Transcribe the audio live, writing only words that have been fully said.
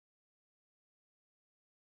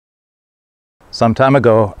Some time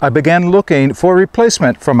ago, I began looking for a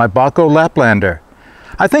replacement for my Bacho Laplander.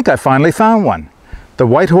 I think I finally found one, the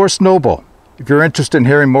White Horse Noble. If you're interested in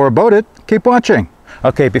hearing more about it, keep watching.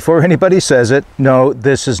 Okay, before anybody says it, no,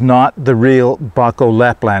 this is not the real Bacho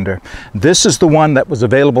Laplander. This is the one that was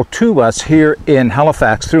available to us here in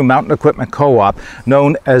Halifax through Mountain Equipment Co-op,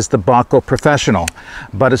 known as the Bacho Professional.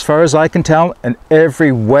 But as far as I can tell, in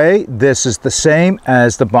every way, this is the same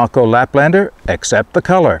as the Bacho Laplander, except the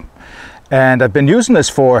color. And I've been using this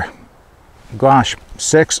for, gosh,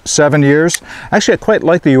 6-7 years. Actually, I quite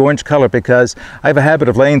like the orange color because I have a habit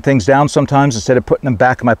of laying things down sometimes instead of putting them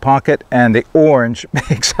back in my pocket, and the orange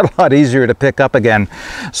makes it a lot easier to pick up again.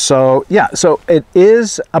 So yeah, so it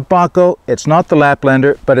is a Bacho. It's not the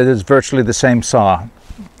Laplander, but it is virtually the same saw.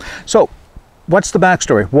 So what's the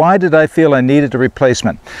backstory? Why did I feel I needed a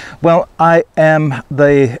replacement? Well, I am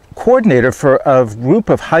the coordinator for a group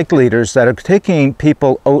of hike leaders that are taking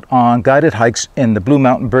people out on guided hikes in the Blue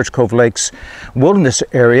Mountain Birch Cove Lakes wilderness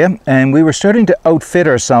area, and we were starting to outfit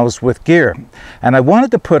ourselves with gear. And I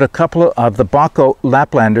wanted to put a couple of the Bacho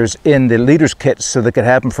Laplanders in the leaders' kits so they could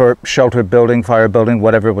have them for shelter building, fire building,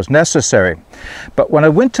 whatever was necessary. But when I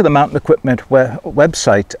went to the Mountain Equipment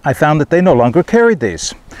website, I found that they no longer carried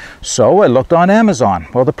these. So I looked on Amazon.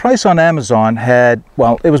 Well, the price on Amazon had,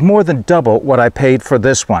 well, it was more than double what I paid for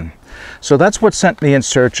this one. So that's what sent me in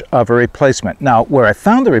search of a replacement. Now, where I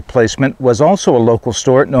found the replacement was also a local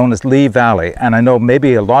store known as Lee Valley. And I know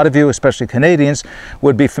maybe a lot of you, especially Canadians,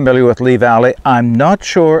 would be familiar with Lee Valley. I'm not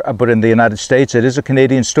sure, but in the United States, it is a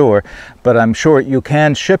Canadian store, but I'm sure you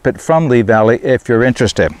can ship it from Lee Valley if you're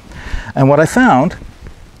interested. And what I found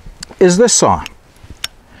is this saw.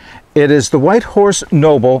 It is the White Horse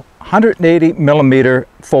Noble 180 millimeter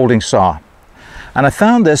folding saw. And I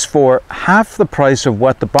found this for half the price of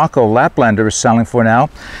what the Bacho Laplander is selling for now.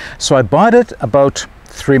 So I bought it about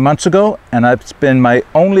 3 months ago, and it's been my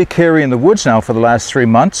only carry in the woods now for the last 3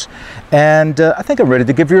 months. And I think I'm ready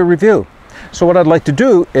to give you a review. So what I'd like to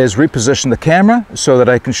do is reposition the camera so that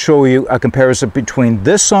I can show you a comparison between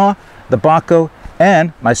this saw, the Bacho,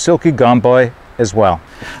 and my Silky Gomboy as well.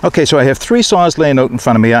 Okay, so I have 3 saws laying out in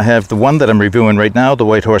front of me. I have the one that I'm reviewing right now, the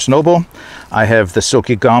White Horse Noble. I have the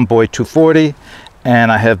Silky Gomboy 240,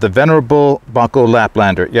 and I have the venerable Bacho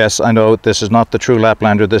Laplander. Yes, I know this is not the true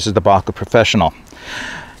Laplander, this is the Bacho Professional.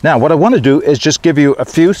 Now, what I want to do is just give you a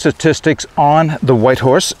few statistics on the White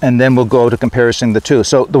Horse, and then we'll go to comparing the two.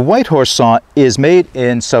 So the White Horse saw is made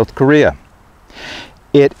in South Korea.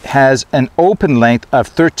 It has an open length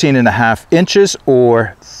of 13.5 inches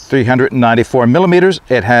or 394 millimeters.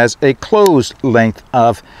 It has a closed length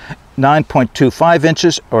of 9.25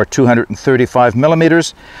 inches or 235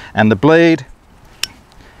 millimeters. And the blade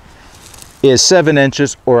is 7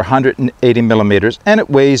 inches or 180 millimeters. And it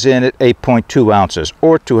weighs in at 8.2 ounces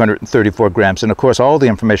or 234 grams. And of course, all the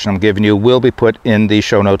information I'm giving you will be put in the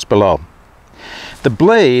show notes below. The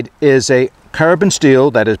blade is a carbon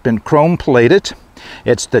steel that has been chrome plated.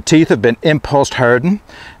 The teeth have been impulsed hardened.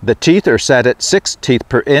 The teeth are set at 6 teeth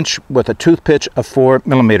per inch with a tooth pitch of 4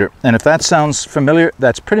 millimeter. And if that sounds familiar,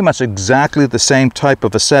 that's pretty much exactly the same type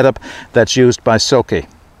of a setup that's used by Silky.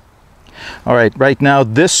 All right, right now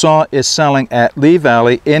this saw is selling at Lee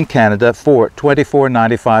Valley in Canada for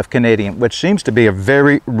 $24.95 Canadian, which seems to be a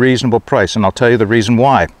very reasonable price, and I'll tell you the reason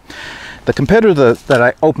why. The competitor that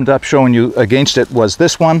I opened up showing you against it was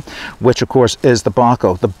this one, which of course is the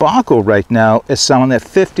Bacho. The Bacho right now is selling at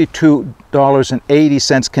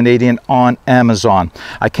 $52.80 Canadian on Amazon.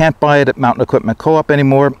 I can't buy it at Mountain Equipment Co-op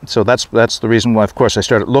anymore, so that's the reason why, of course, I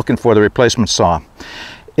started looking for the replacement saw.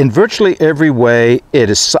 In virtually every way,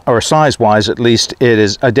 it is, or size-wise at least, it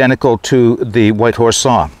is identical to the White Horse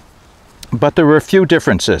saw. But there were a few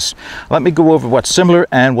differences. Let me go over what's similar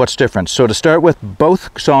and what's different. So to start with, both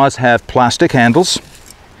saws have plastic handles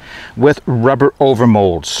with rubber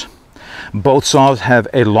overmolds. Both saws have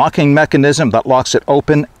a locking mechanism that locks it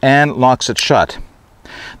open and locks it shut.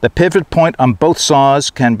 The pivot point on both saws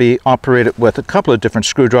can be operated with a couple of different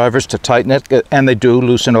screwdrivers to tighten it, and they do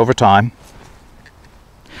loosen over time.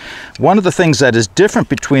 One of the things that is different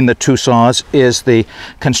between the two saws is the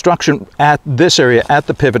construction at this area at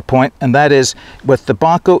the pivot point, and that is with the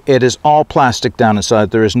Bacho, it is all plastic down inside.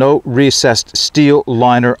 There is no recessed steel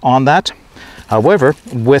liner on that. However,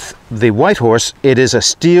 with the White Horse, it is a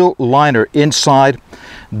steel liner inside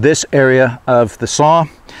this area of the saw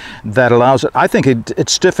that allows it, I think it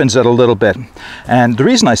stiffens it a little bit. And the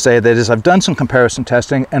reason I say that is I've done some comparison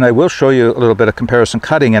testing, and I will show you a little bit of comparison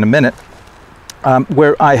cutting in a minute.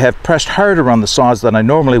 Where I have pressed harder on the saws than I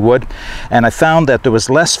normally would, and I found that there was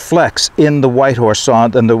less flex in the White Horse saw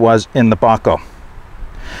than there was in the Bacho.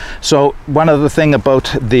 So one other thing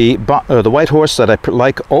about the White Horse that I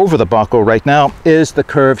like over the Bacho right now is the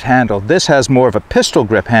curved handle. This has more of a pistol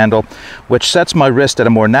grip handle, which sets my wrist at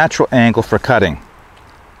a more natural angle for cutting.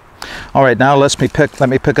 All right, now let me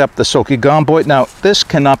pick up the Silky Gomboy. Now, this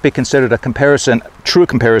cannot be considered a true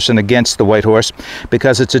comparison against the White Horse,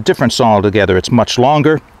 because it's a different saw altogether. It's much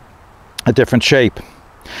longer, a different shape.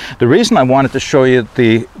 The reason I wanted to show you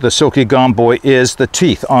the Silky Gomboy is the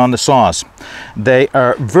teeth on the saws. They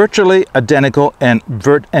are virtually identical in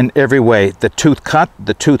every way. The tooth cut,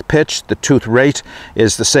 the tooth pitch, the tooth rate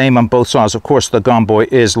is the same on both saws. Of course, the Gomboy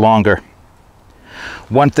is longer.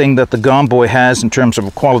 One thing that the Gomboy has in terms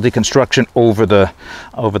of quality construction over the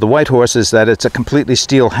White Horse is that it's a completely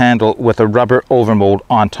steel handle with a rubber overmold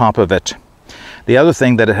on top of it. The other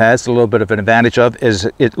thing that it has a little bit of an advantage of is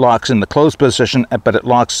it locks in the closed position, but it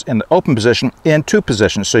locks in the open position in two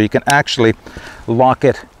positions. So you can actually lock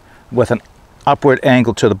it with an upward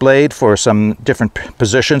angle to the blade for some different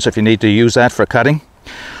positions if you need to use that for cutting.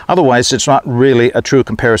 Otherwise, it's not really a true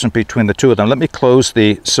comparison between the two of them. Let me close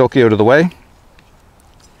the Silky out of the way.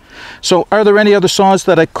 So are there any other saws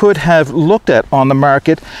that I could have looked at on the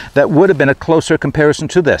market that would have been a closer comparison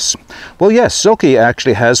to this? Well, yes, Silky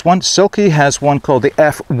actually has one. Silky has one called the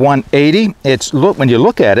F180. When you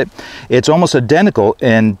look at it, it's almost identical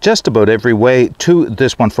in just about every way to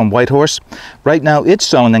this one from White Horse. Right now, it's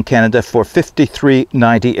selling in Canada for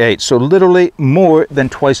 $53.98, so literally more than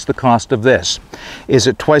twice the cost of this. Is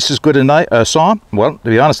it twice as good a saw? Well, to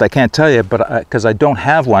be honest, I can't tell you, but because I don't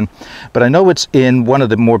have one, but I know it's in one of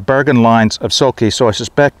the more bargain lines of Silky, so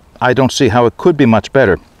I don't see how it could be much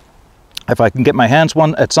better. If I can get my hands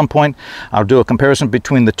one at some point, I'll do a comparison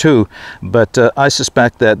between the two, but I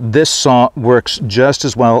suspect that this saw works just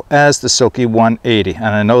as well as the Silky 180, and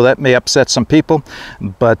I know that may upset some people,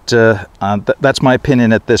 but that's my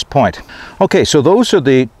opinion at this point. Okay, so those are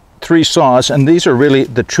the three saws, and these are really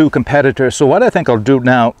the true competitors. So what I think I'll do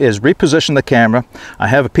now is reposition the camera. I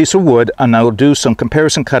have a piece of wood, and I'll do some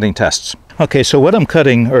comparison cutting tests. Okay, so what I'm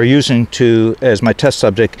cutting or using as my test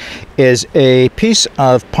subject is a piece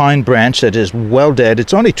of pine branch that is well dead.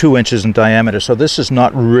 It's only 2 inches in diameter, so this is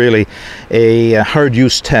not really a hard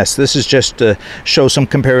use test. This is just to show some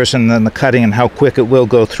comparison in the cutting and how quick it will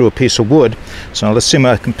go through a piece of wood. So let's see if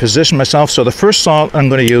I can position myself. So the first saw I'm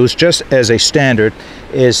going to use, just as a standard,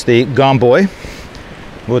 is the Gomboy.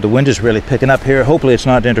 Oh, the wind is really picking up here. Hopefully it's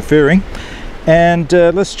not interfering. And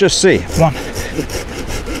let's just see. Come on.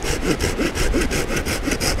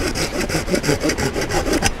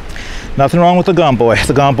 Nothing wrong with the Gomboy.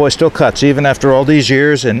 The Gomboy still cuts even after all these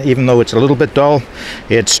years, and even though it's a little bit dull,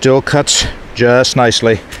 it still cuts just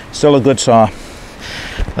nicely. Still a good saw.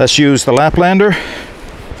 Let's use the Laplander.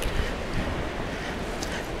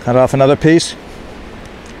 Cut off another piece.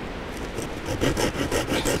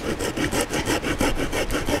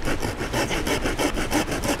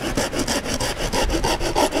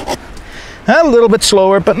 A little bit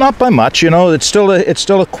slower, but not by much. You know, it's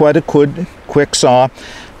still quite a quick saw.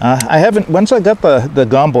 Once I got the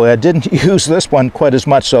Gomboy, I didn't use this one quite as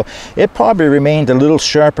much, so it probably remained a little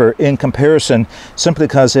sharper in comparison, simply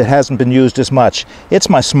because it hasn't been used as much. It's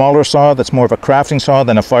my smaller saw that's more of a crafting saw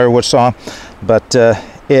than a firewood saw, but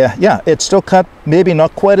yeah, it's still cut maybe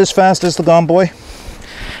not quite as fast as the Gomboy.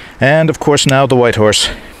 And of course now the White Horse.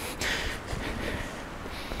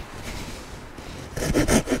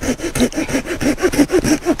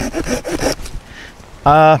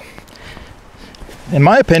 In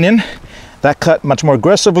my opinion, that cut much more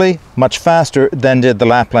aggressively, much faster than did the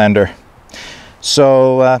Laplander.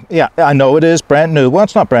 So yeah, I know it is brand new. Well,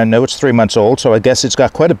 it's not brand new, it's 3 months old, so I guess it's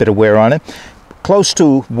got quite a bit of wear on it. Close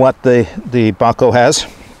to what the Bacho has.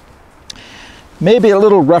 Maybe a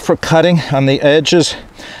little rougher cutting on the edges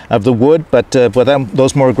of the wood, but without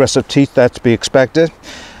those more aggressive teeth, that's to be expected.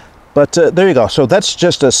 But there you go. So that's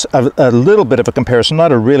just a little bit of a comparison,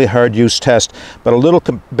 not a really hard use test, but a little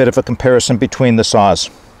bit of a comparison between the saws.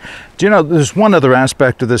 Do you know, there's one other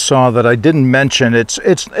aspect of this saw that I didn't mention.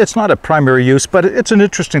 It's not a primary use, but it's an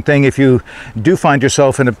interesting thing if you do find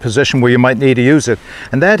yourself in a position where you might need to use it.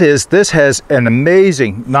 And that is, this has an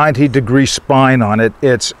amazing 90-degree spine on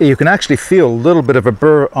it. You can actually feel a little bit of a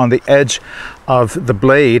burr on the edge of the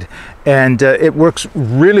blade, and it works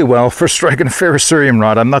really well for striking a ferrocerium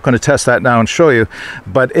rod. I'm not going to test that now and show you,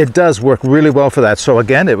 but it does work really well for that. So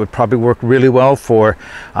again, it would probably work really well for,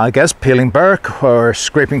 I guess, peeling bark or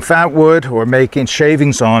scraping fat wood or making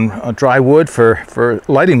shavings on dry wood for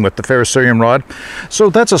lighting with the ferrocerium rod. So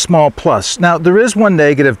that's a small plus. Now, there is one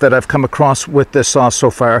negative that I've come across with this saw so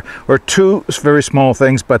far, or 2 very small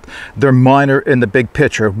things, but they're minor in the big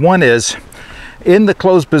picture. One is In the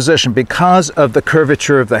closed position, because of the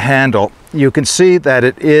curvature of the handle, you can see that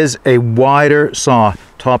it is a wider saw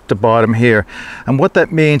top to bottom here. And what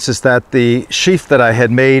that means is that the sheath that I had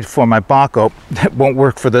made for my Bacho won't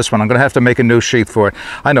work for this one. I'm going to have to make a new sheath for it.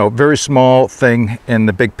 I know, very small thing in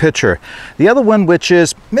the big picture. The other one, which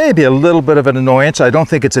is maybe a little bit of an annoyance, I don't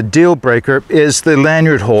think it's a deal breaker, is the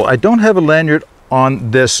lanyard hole. I don't have a lanyard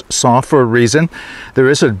on this saw for a reason. There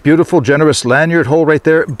is a beautiful, generous lanyard hole right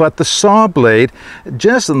there, but the saw blade,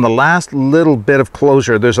 just in the last little bit of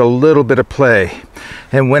closure, there's a little bit of play.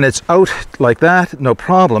 And when it's out like that, no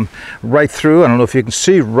problem, right through, I don't know if you can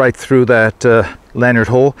see right through that lanyard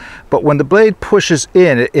hole, but when the blade pushes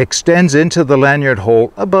in, it extends into the lanyard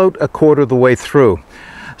hole about a quarter of the way through.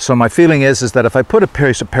 So my feeling is that if I put a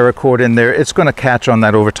piece of paracord in there, it's going to catch on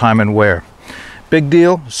that over time and wear. Big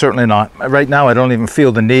deal? Certainly not. Right now I don't even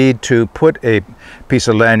feel the need to put a piece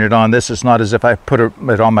of lanyard on this. It's not as if I put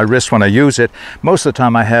it on my wrist when I use it. Most of the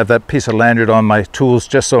time I have that piece of lanyard on my tools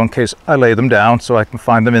just so in case I lay them down so I can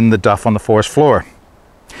find them in the duff on the forest floor.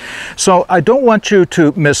 So I don't want you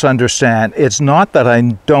to misunderstand. It's not that I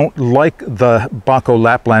don't like the Bacho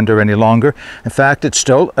Laplander any longer. In fact, it's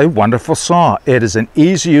still a wonderful saw. It is an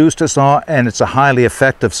easy use to saw and it's a highly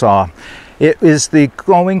effective saw. It is the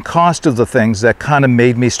going cost of the things that kind of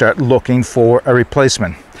made me start looking for a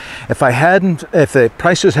replacement. If the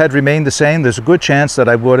prices had remained the same, there's a good chance that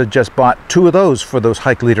I would have just bought 2 of those for those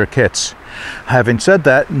hike leader kits. Having said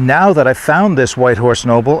that, now that I found this White Horse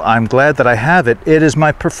Noble, I'm glad that I have it. It is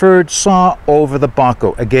my preferred saw over the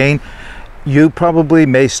Bacho. Again, you probably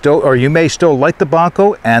may still, or you may still like the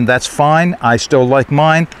Bacho, and that's fine. I still like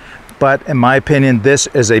mine, but in my opinion, this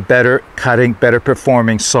is a better cutting, better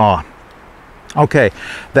performing saw. Okay,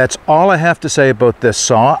 that's all I have to say about this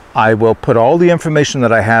saw. I will put all the information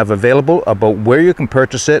that I have available about where you can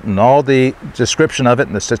purchase it and all the description of it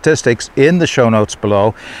and the statistics in the show notes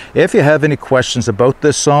below. If you have any questions about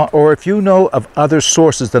this saw, or if you know of other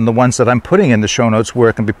sources than the ones that I'm putting in the show notes where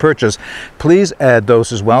it can be purchased, please add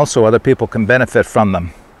those as well so other people can benefit from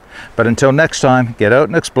them. But until next time, get out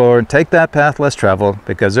and explore and take that path less traveled,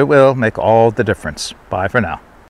 because it will make all the difference. Bye for now.